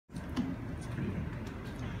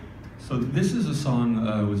So this is a song,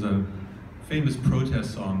 was a famous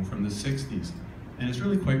protest song from the 60s. And it's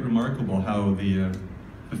really quite remarkable how the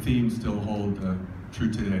themes still hold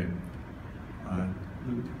true today.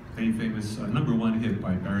 Very famous #1 hit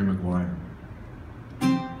by Barry McGuire.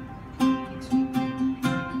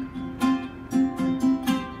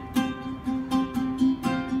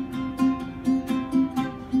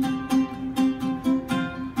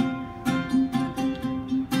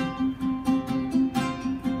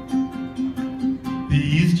 The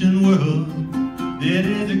eastern world, it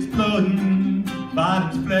is exploding,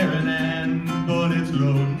 violence flaring and bullets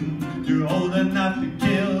loading. You're old enough to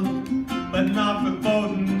kill, but not for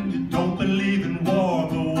voting. You don't believe in war,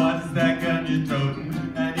 but what's that gun you're toting?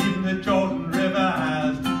 And even the Jordan River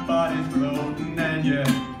has bodies floating. And you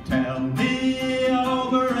tell me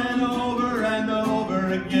over and over and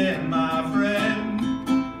over again, my friend,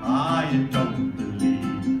 you don't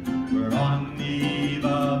believe we're on the eve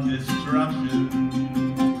of destruction.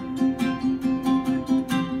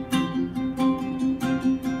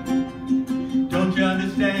 Don't you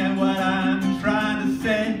understand what I'm trying to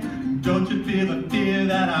say? Don't you feel the fear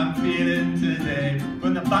that I'm feeling today?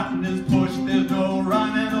 When the button is pushed, there's no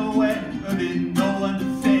running away. There'll be no one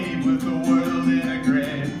to save with the world in a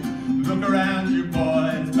grave. Look around you,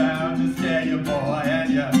 boy, it's bound to scare you, boy. And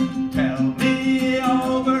you tell me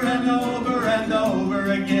over and over and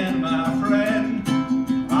over again, my friend,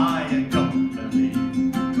 you don't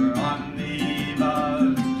believe we're on the eve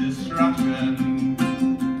of destruction.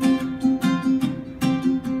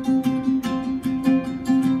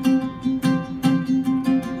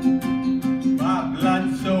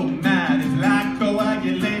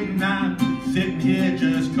 Sitting here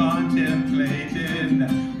just contemplating.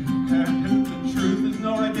 The truth is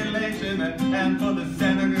no regulation, and for the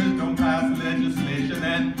senators don't pass legislation,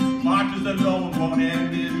 and marches alone won't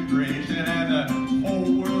end immigration, and the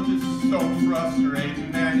whole world is so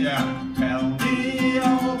frustrating. And you tell me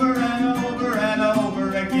over and over and over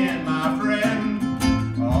again, my friend,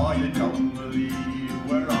 you don't believe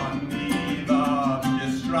we're on the eve of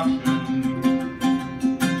destruction.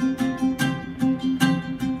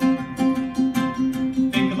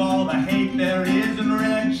 There is in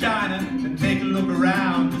red China, and take a look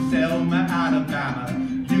around to Selma, Alabama.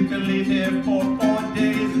 You can live here for 4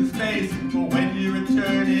 days in space, but when you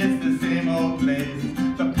return, it's the same old place.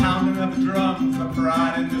 The pounding of the drums, the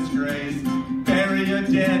pride and disgrace. Bury your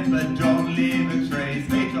dead, but don't leave a trace.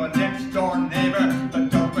 Hate your next door neighbor, but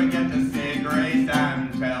don't forget to say grace.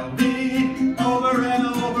 And tell me over and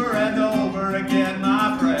over and over again,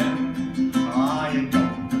 my friend, you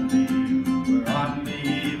don't believe we're on the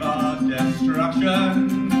eve of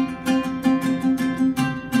destruction.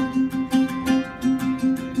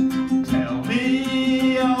 Tell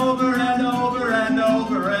me over and over and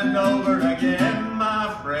over and over again,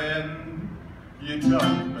 my friend, you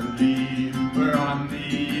don't believe we're on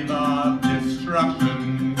the